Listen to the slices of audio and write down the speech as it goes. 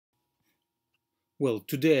Well,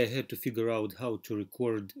 today I had to figure out how to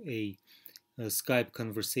record a Skype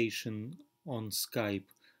conversation on Skype.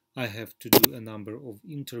 I have to do a number of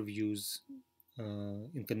interviews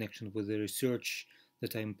in connection with the research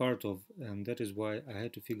that I'm part of, and that is why I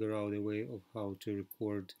had to figure out a way of how to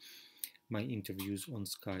record my interviews on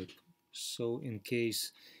Skype. So, in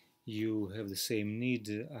case you have the same need,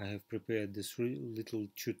 I have prepared this little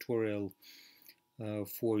tutorial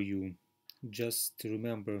for you. Just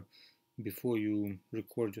remember, before you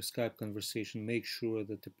record your Skype conversation, make sure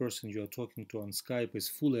that the person you are talking to on Skype is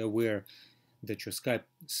fully aware that your Skype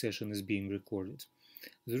session is being recorded.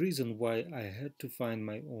 The reason why I had to find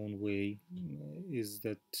my own way is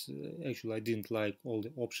that actually I didn't like all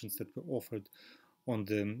the options that were offered on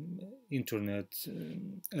the internet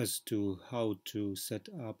as to how to set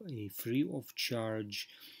up a free of charge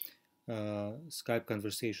Skype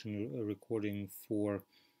conversation recording for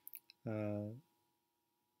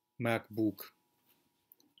MacBook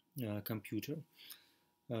computer.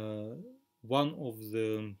 One of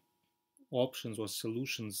the options or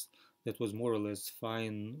solutions that was more or less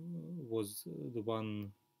fine was the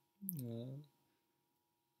one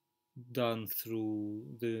done through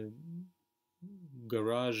the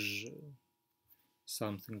Garage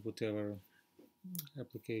something, whatever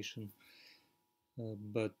application,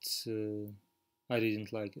 but I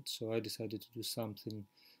didn't like it, so I decided to do something.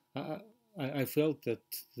 I felt that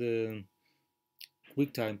the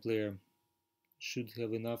QuickTime player should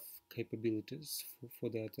have enough capabilities for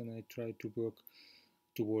that, and I tried to work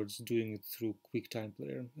towards doing it through QuickTime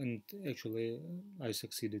player, and actually I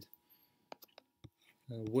succeeded.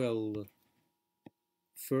 Well,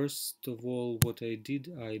 first of all, what I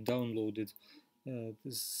did, I downloaded the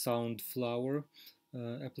Soundflower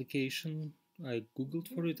application. I googled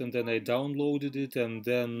for it, and then I downloaded it, and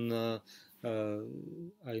then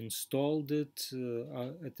I installed it.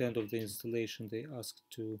 At the end of the installation, they asked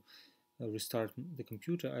to restart the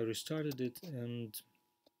computer. I restarted it, and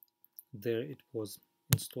there it was,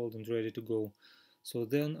 installed and ready to go. So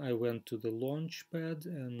then I went to the Launchpad,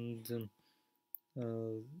 and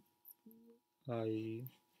I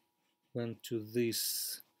went to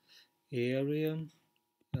this area,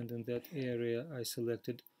 and in that area I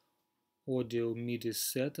selected audio MIDI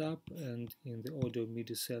setup, and in the audio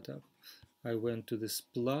MIDI setup I went to this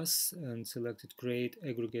plus and selected create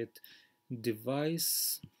aggregate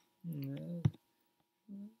device.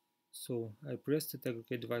 So I pressed it,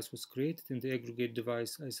 aggregate device was created. In the aggregate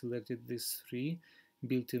device I selected these three: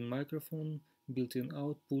 built-in microphone, built-in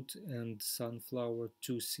output, and Sunflower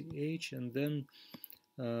 2CH, and then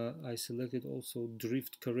I selected also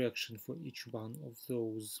drift correction for each one of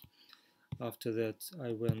those. After that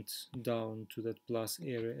I went down to that plus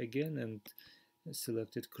area again and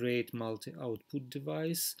selected create multi-output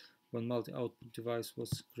device. When multi-output device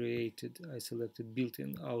was created, I selected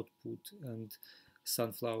built-in output and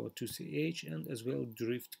Sunflower 2CH, and as well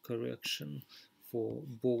drift correction for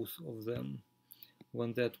both of them.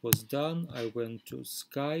 When that was done, I went to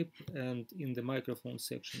Skype, and in the microphone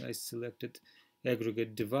section I selected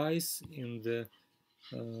aggregate device. In the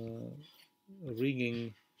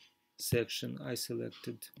rigging section I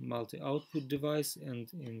selected multi-output device,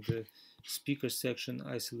 and in the speaker section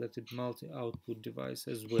I selected multi-output device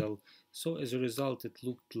as well. So as a result it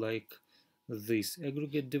looked like this: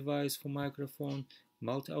 aggregate device for microphone,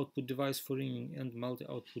 multi-output device for ringing, and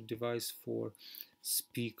multi-output device for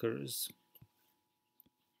speakers.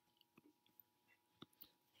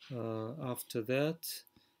 After that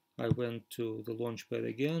I went to the Launchpad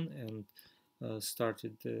again and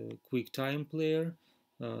started the QuickTime player.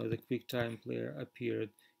 The QuickTime player appeared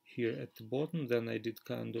here at the bottom. Then I did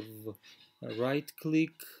kind of right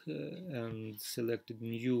click and selected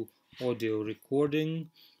new audio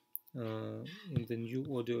recording. In the new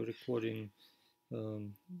audio recording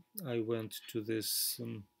I went to this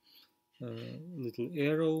little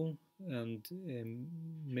arrow, and a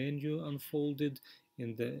menu unfolded.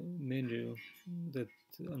 In the menu that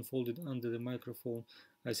unfolded under the microphone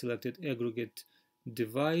I selected aggregate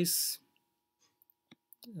device,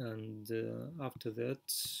 and after that,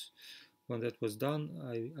 when that was done,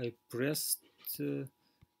 I pressed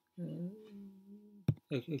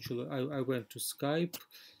actually I went to Skype,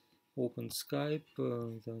 opened Skype,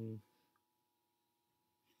 then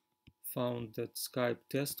found that Skype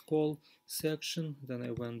test call section. Then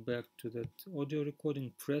I went back to that audio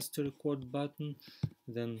recording, pressed the record button,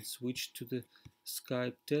 then switched to the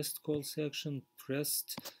Skype test call section,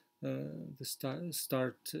 pressed the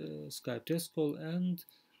start Skype test call, and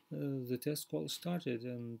the test call started,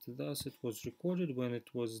 and thus it was recorded. When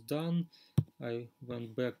it was done, I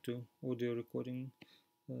went back to audio recording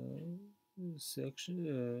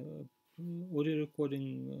section, audio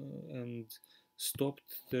recording and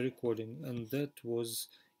stopped the recording, and that was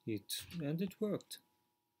it, and it worked.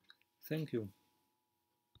 Thank you.